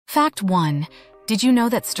Fact 1. Did you know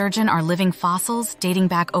that sturgeon are living fossils dating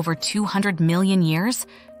back over 200 million years?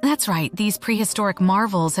 That's right, these prehistoric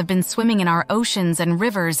marvels have been swimming in our oceans and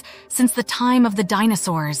rivers since the time of the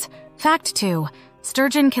dinosaurs. Fact 2.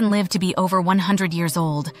 Sturgeon can live to be over 100 years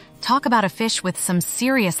old. Talk about a fish with some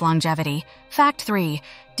serious longevity. Fact 3.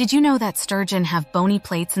 Did you know that sturgeon have bony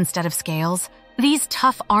plates instead of scales? These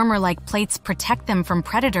tough armor-like plates protect them from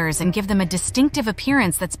predators and give them a distinctive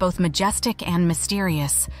appearance that's both majestic and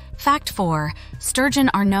mysterious. Fact 4. Sturgeon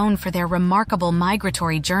are known for their remarkable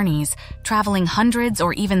migratory journeys, traveling hundreds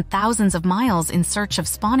or even thousands of miles in search of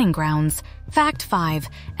spawning grounds. Fact 5.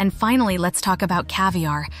 And finally, let's talk about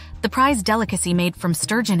caviar, the prized delicacy made from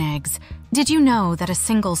sturgeon eggs. Did you know that a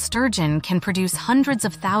single sturgeon can produce hundreds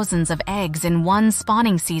of thousands of eggs in one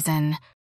spawning season?